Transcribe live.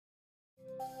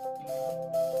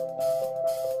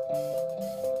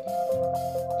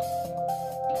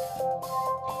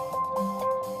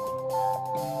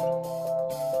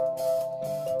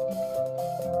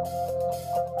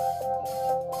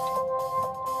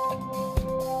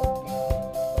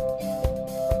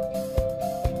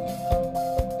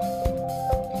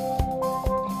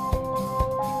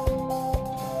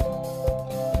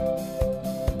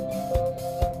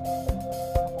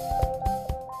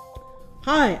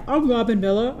Hi, I'm Robin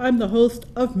Miller. I'm the host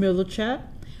of Miller Chat.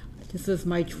 This is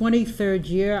my 23rd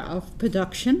year of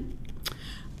production.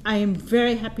 I am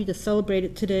very happy to celebrate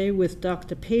it today with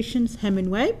Dr. Patience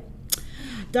Hemingway.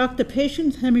 Dr.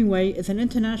 Patience Hemingway is an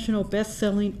international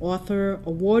best-selling author,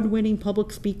 award-winning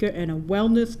public speaker, and a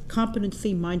wellness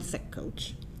competency mindset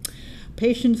coach.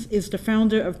 Patience is the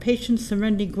founder of Patience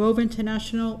Serenity Grove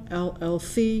International,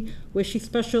 LLC, where she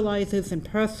specializes in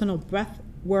personal breath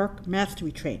work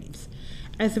mastery trainings.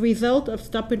 As a result of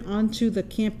stepping onto the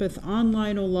campus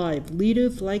online or live,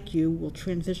 leaders like you will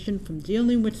transition from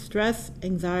dealing with stress,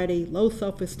 anxiety, low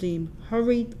self-esteem,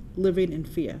 hurried living, and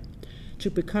fear to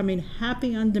becoming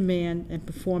happy on demand and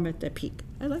perform at their peak.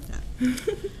 I like that.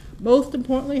 Most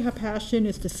importantly, her passion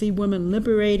is to see women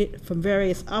liberated from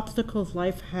various obstacles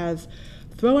life has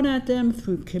thrown at them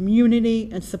through community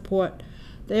and support.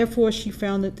 Therefore, she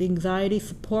founded the Anxiety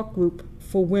Support Group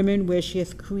for Women, where she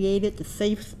has created the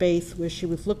safe space where she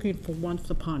was looking for once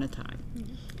upon a time.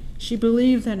 She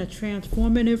believes in a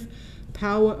transformative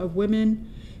power of women.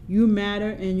 You matter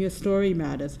and your story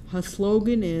matters. Her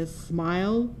slogan is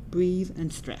smile, breathe,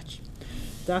 and stretch.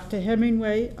 Dr.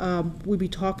 Hemingway, we'll be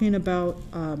talking about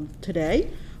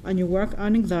today on your work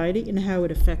on anxiety and how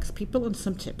it affects people, and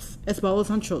some tips, as well as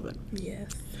on children.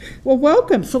 Yes. Well,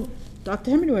 welcome. So,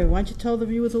 Dr. Hemingway, why don't you tell the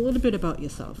viewers a little bit about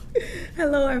yourself?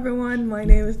 Hello, everyone. My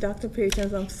name is Dr.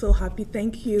 Patience. I'm so happy.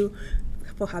 Thank you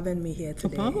for having me here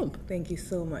today. No problem. Thank you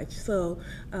so much. So,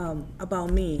 about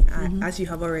me, as you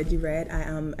have already read, I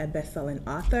am a best-selling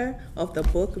author of the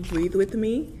book Breathe With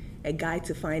Me, A Guide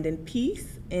to Finding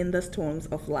Peace in the Storms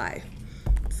of Life.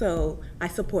 So I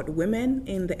support women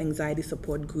in the Anxiety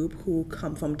Support Group who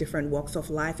come from different walks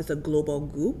of life. It's a global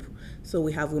group. So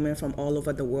we have women from all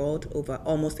over the world, over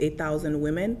almost 8,000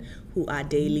 women who are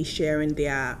daily sharing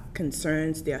their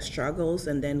concerns, their struggles,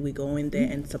 and then we go in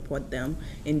there and support them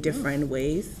in different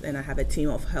ways. And I have a team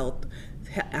of health.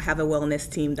 I have a wellness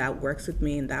team that works with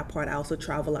me in that part. I also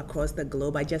travel across the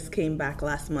globe. I just came back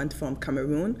last month from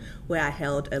Cameroon, where I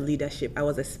held a leadership. I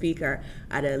was a speaker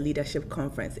at a leadership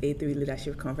conference, A3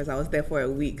 Leadership Conference. I was there for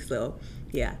a week. So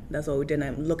yeah, that's what we did.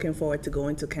 I'm looking forward to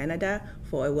going to Canada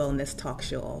for a wellness talk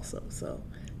show also. So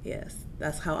yes,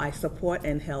 that's how I support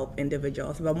and help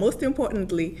individuals. But most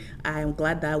importantly, I am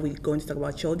glad that we're going to talk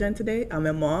about children today. I'm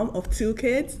a mom of 2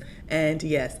 kids. And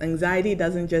yes, anxiety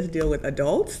doesn't just deal with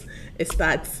adults. It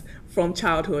starts from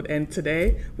childhood. And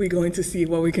today, we're going to see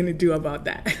what we're going to do about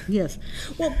that. Yes.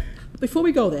 Well, before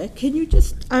we go there, can you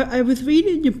just, I was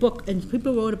reading your book, and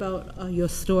people wrote about your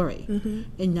story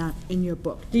in your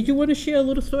book. Did you want to share a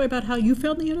little story about how you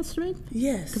found the inner strength?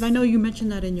 Yes. Because I know you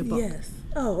mentioned that in your book. Yes.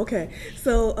 Oh, okay.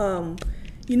 So,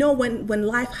 you know, when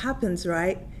life happens,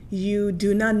 right, you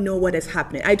do not know what is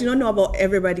happening. I do not know about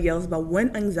everybody else, but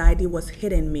when anxiety was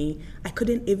hitting me, I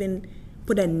couldn't even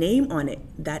put a name on it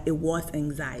that it was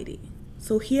anxiety.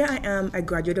 So here I am, I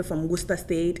graduated from Worcester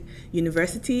State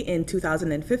University in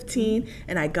 2015,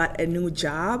 and I got a new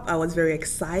job. I was very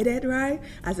excited, right,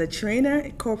 as a trainer,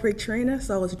 a corporate trainer.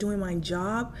 So I was doing my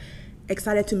job,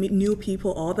 excited to meet new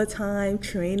people all the time,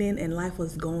 training, and life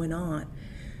was going on.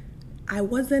 I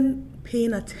wasn't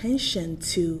paying attention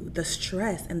to the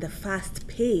stress and the fast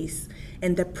pace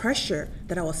and the pressure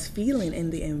that I was feeling in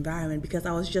the environment because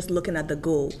I was just looking at the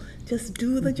goal. Just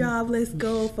do the job, let's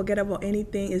go, forget about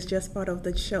anything, it's just part of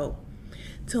the show.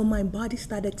 Till my body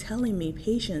started telling me,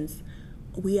 Patience,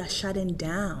 we are shutting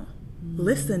down.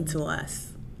 Listen to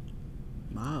us.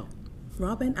 Wow.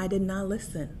 Robin, I did not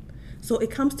listen. So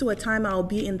it comes to a time I'll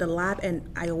be in the lab and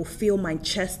I will feel my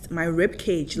chest, my rib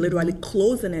cage literally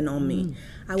closing in on me.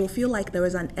 I will feel like there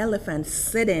is an elephant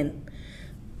sitting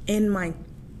in my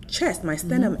chest, my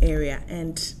sternum area.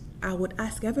 And I would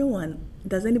ask everyone,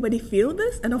 does anybody feel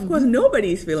this? And of course,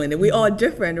 nobody's feeling it. We're all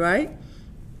different, right?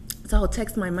 So I'll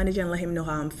text my manager and let him know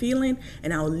how I'm feeling.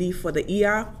 And I'll leave for the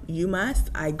ER, UMass.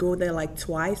 I go there like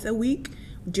twice a week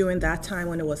during that time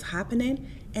when it was happening.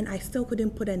 And I still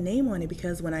couldn't put a name on it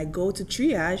because when I go to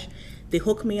triage, they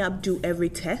hook me up, do every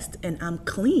test, and I'm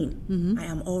clean. I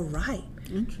am all right.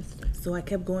 Interesting. So I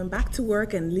kept going back to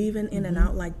work and leaving in and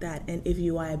out like that. And if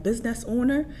you are a business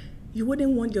owner, you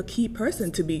wouldn't want your key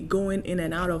person to be going in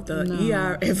and out of the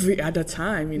ER every other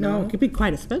time, you know? No, it could be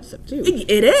quite expensive, too.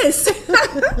 It is.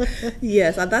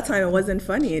 Yes, at that time it wasn't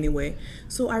funny anyway.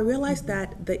 So I realized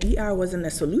that the ER wasn't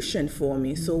a solution for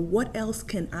me. So what else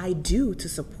can I do to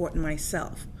support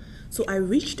myself? So I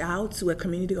reached out to a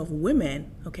community of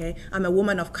women, okay? I'm a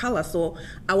woman of color, so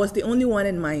I was the only one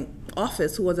in my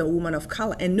office who was a woman of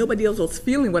color, and nobody else was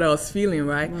feeling what I was feeling,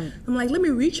 right? I'm like, let me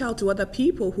reach out to other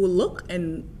people who look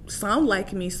and sound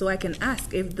like me so I can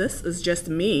ask if this is just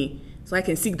me, so I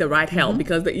can seek the right help,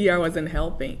 because the ER wasn't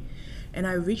helping. And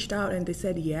I reached out and they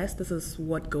said, yes, this is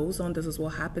what goes on, this is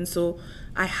what happens. So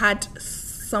I had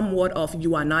somewhat of,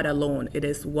 you are not alone, it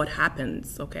is what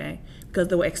happens, okay? Because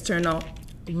there were external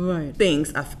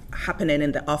things are happening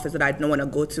in the office that I don't want to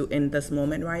go to in this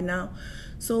moment right now.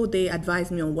 So they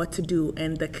advised me on what to do,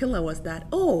 and the killer was that,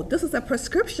 oh, this is a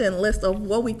prescription list of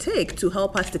what we take to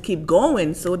help us to keep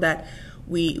going so that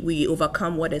we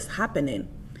overcome what is happening.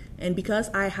 And because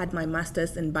I had my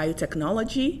master's in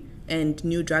biotechnology and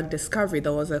new drug discovery,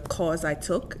 there was a course I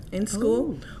took in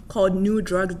school called New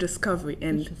Drug Discovery.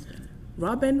 And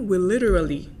Robin, we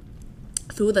literally,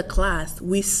 through the class,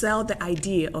 we sell the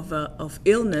idea of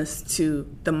illness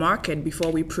to the market before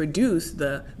we produce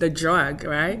the drug,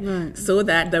 right? So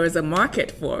that there is a market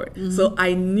for it. So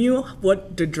I knew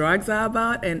what the drugs are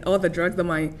about, and all the drugs that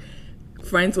my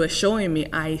friends were showing me,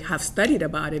 I have studied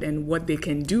about it and what they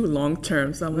can do long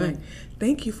term. So I'm like,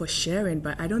 thank you for sharing,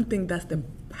 but I don't think that's the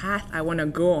path I want to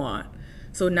go on.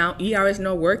 So now ER is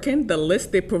not working. The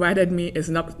list they provided me is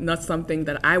not something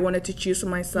that I wanted to choose for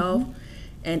myself.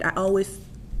 And I always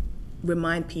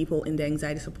remind people in the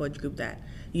anxiety support group that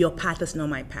your path is not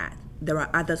my path. There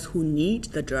are others who need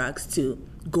the drugs to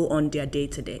go on their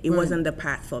day-to-day. It wasn't the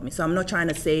path for me. So I'm not trying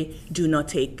to say do not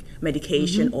take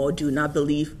medication or do not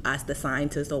believe as the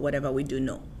scientists or whatever we do.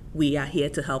 No, we are here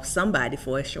to help somebody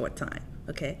for a short time,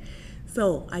 okay?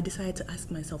 So I decided to ask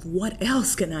myself, what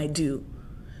else can I do?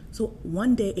 So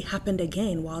one day it happened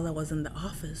again while I was in the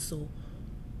office. So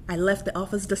I left the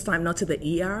office this time, not to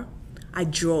the ER. I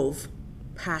drove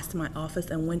past my office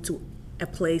and went to a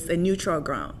place, a neutral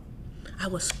ground. I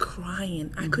was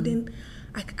crying. I couldn't,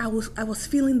 I was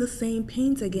feeling the same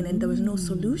pains again, and there was no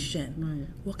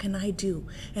solution. What can I do?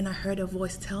 And I heard a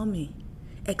voice tell me,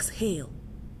 exhale.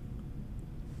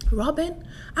 Robin,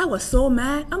 I was so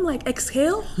mad. I'm like,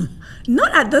 exhale?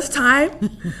 Not at this time.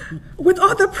 With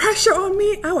all the pressure on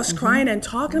me, I was crying and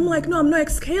talking. I'm like, no, I'm not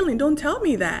exhaling. Don't tell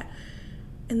me that.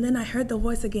 And then I heard the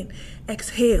voice again,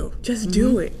 exhale, just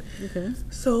do it. Okay.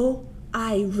 So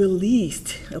I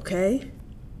released, okay?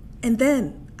 And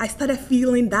then I started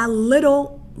feeling that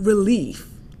little relief.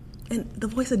 And the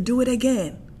voice said, do it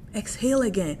again, exhale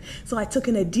again. So I took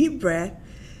in a deep breath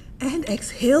and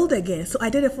exhaled again. So I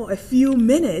did it for a few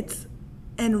minutes.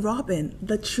 And Robin,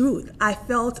 the truth, I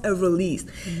felt a release.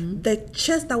 The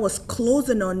chest that was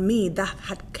closing on me that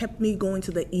had kept me going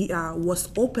to the ER was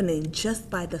opening just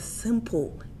by the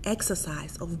simple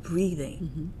exercise of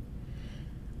breathing.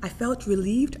 I felt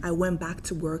relieved. I went back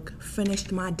to work,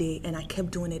 finished my day, and I kept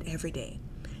doing it every day.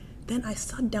 Then I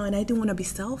sat down, and I didn't want to be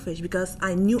selfish because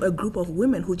I knew a group of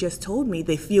women who just told me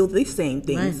they feel these same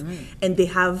things, and they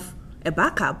have a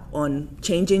backup on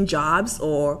changing jobs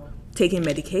or taking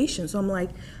medication. So I'm like,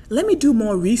 let me do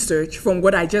more research from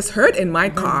what I just heard in my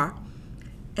car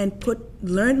and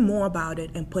learn more about it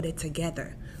and put it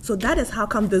together. So that is how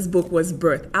come this book was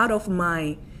birthed, out of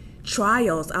my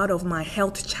trials, out of my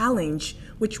health challenge,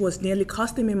 which was nearly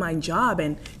costing me my job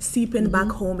and seeping back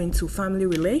home into family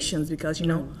relations, because, you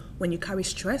know, when you carry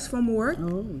stress from work,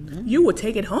 you would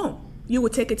take it home. You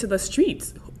would take it to the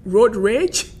streets. Road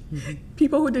rage,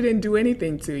 people who didn't do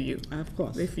anything to you. Of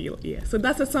course. They feel, So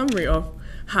that's a summary of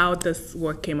how this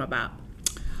work came about.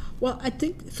 Well, I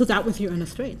think, so that was your inner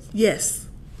strength. Yes.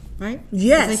 Right?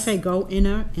 Yes. As they say, go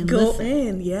inner and go listen.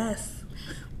 in, yes.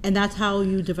 And that's how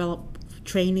you develop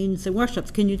trainings and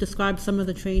workshops. Can you describe some of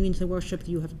the trainings and workshops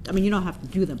you have? I mean, you don't have to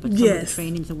do them, but some of the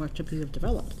trainings and workshops you have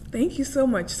developed. Thank you so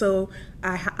much. So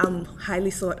I'm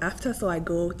highly sought after. So I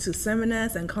go to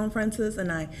seminars and conferences,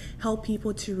 and I help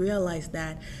people to realize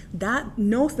that that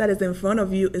nose that is in front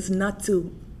of you is not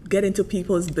to get into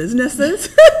people's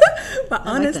businesses, but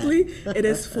honestly, it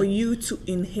is for you to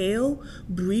inhale,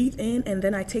 breathe in, and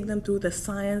then I take them through the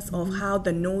science of how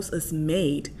the nose is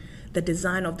made. The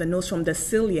design of the nose, from the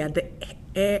cilia,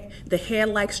 the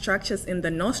hair-like structures in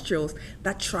the nostrils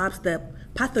that traps the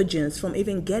pathogens from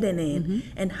even getting in,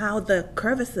 and how the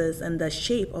crevices and the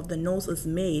shape of the nose is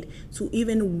made to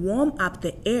even warm up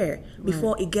the air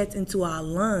before it gets into our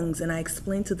lungs. And I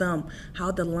explain to them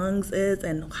how the lungs is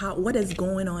and what is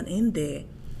going on in there.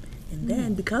 And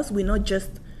then, because we're not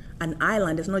just an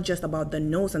island. It's not just about the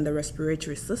nose and the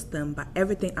respiratory system, but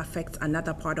everything affects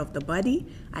another part of the body.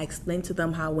 I explained to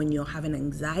them how when you're having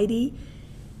anxiety,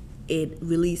 it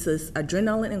releases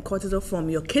adrenaline and cortisol from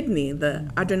your kidney,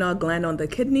 the adrenal gland on the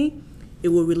kidney. It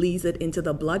will release it into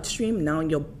the bloodstream. Now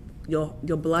your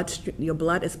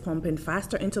blood is pumping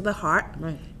faster into the heart.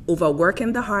 Right.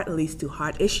 Overworking the heart leads to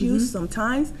heart issues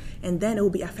sometimes, and then it will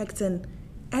be affecting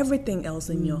everything else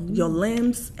in your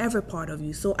limbs, every part of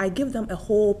you. So I give them a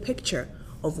whole picture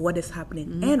of what is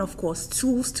happening, and of course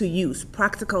tools to use,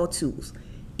 practical tools,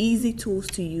 easy tools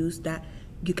to use that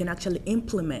you can actually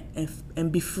implement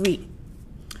and be free.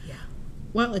 Yeah.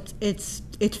 Well, it's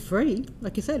free.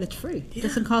 Like you said, it's free. It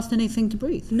doesn't cost anything to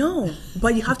breathe. No,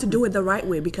 but you have to do it the right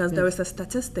way, because there is a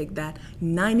statistic that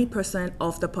 90%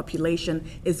 of the population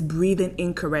is breathing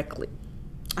incorrectly.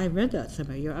 I read that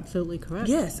somewhere. You're absolutely correct.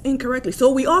 Yes, incorrectly.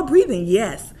 So we are breathing,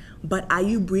 yes, but are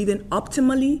you breathing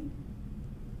optimally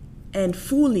and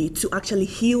fully to actually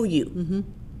heal you?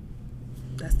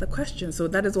 That's the question. So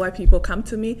that is why people come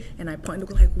to me and I point to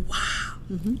go like, wow,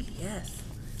 yes,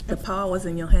 the power was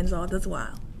in your hands all this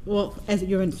while. Well, as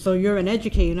you're an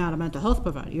educator, not a mental health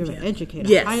provider. You're an educator,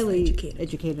 yes, highly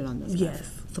educated on this. Yes.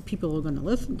 Stuff. So people are going to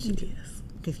listen to you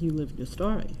because you lived your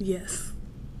story. Yes.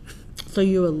 So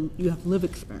you have lived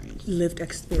experience. Lived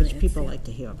experience. Which people like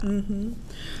to hear about.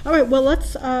 All right. Well,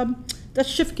 let's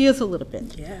shift gears a little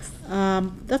bit. Yes.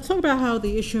 Let's talk about how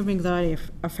the issue of anxiety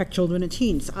affects children and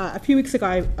teens. A few weeks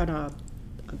ago, on a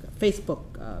Facebook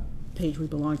page we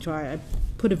belong to, I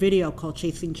put a video called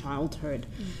Chasing Childhood,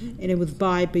 and it was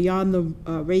by Beyond the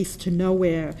Race to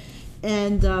Nowhere,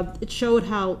 and it showed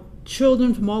how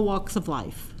children from all walks of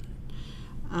life,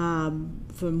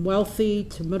 from wealthy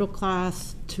to middle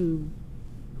class to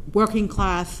working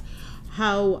class,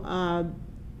 how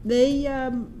they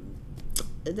had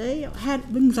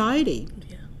anxiety.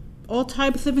 All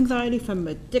types of anxiety, from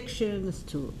addictions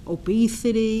to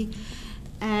obesity.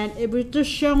 And it was just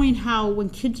showing how when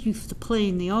kids used to play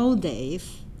in the old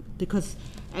days, because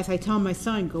as I tell my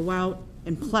son, go out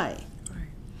and play. Right.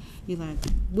 He's like,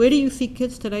 where do you see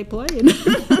kids today playing?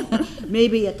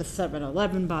 Maybe at the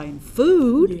 7-Eleven buying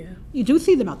food. Yeah. You do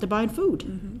see them out there buying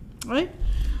food, right?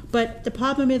 But the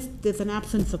problem is there's an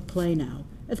absence of play now,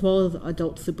 as well as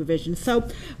adult supervision. So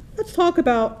let's talk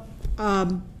about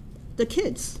the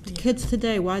kids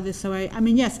today, why they're so. I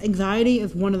mean, yes, anxiety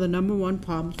is one of the number one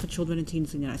problems for children and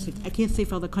teens in the United States. I can't say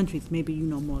for other countries. Maybe you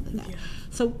know more than that.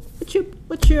 So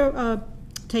what's your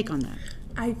take on that?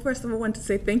 I first of all want to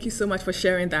say thank you so much for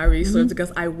sharing that resource,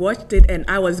 because I watched it and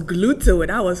I was glued to it.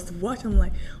 I was watching, I'm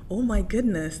like, oh my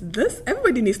goodness,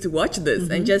 everybody needs to watch this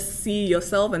and just see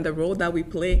yourself and the role that we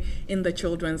play in the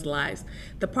children's lives.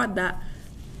 The part that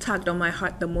tugged on my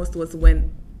heart the most was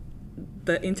when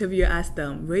the interviewer asked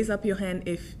them, raise up your hand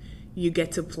if you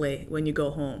get to play when you go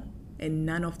home. And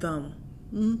none of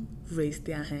them raised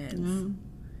their hands.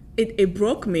 It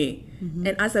broke me.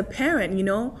 And as a parent,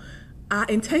 our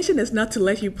intention is not to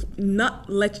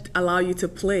allow you to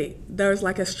play. There's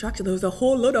like a structure. There's a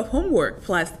whole load of homework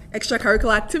plus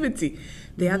extracurricular activity.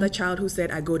 The other child who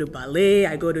said, I go to ballet,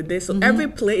 I go to this. So every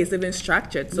play is even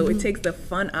structured. So it takes the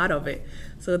fun out of it.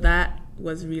 So that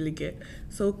was really good.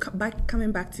 So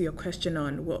coming back to your question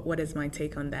on what is my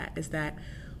take on that, is that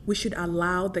we should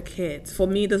allow the kids. For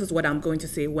me, this is what I'm going to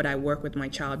say, what I work with my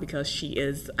child, because she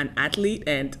is an athlete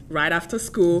and right after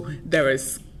school, there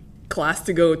is class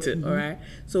to go to, all right?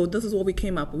 So this is what we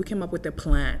came up with. We came up with a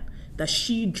plan that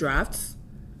she drafts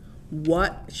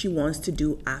what she wants to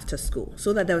do after school,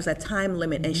 so that there's a time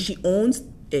limit and she owns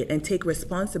it and take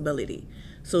responsibility.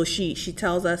 So she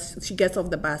tells us, she gets off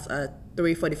the bus at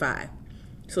 3:45.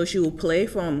 So she will play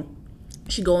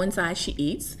she go inside, she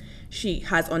eats. She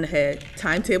has on her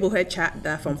timetable, her chat,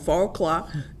 that from 4 o'clock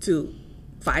to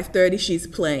 5:30, she's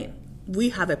playing. We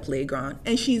have a playground,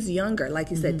 and she's younger.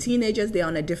 Like you said, teenagers, they're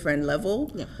on a different level.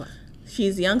 Yeah,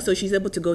 She's young, so she's able to go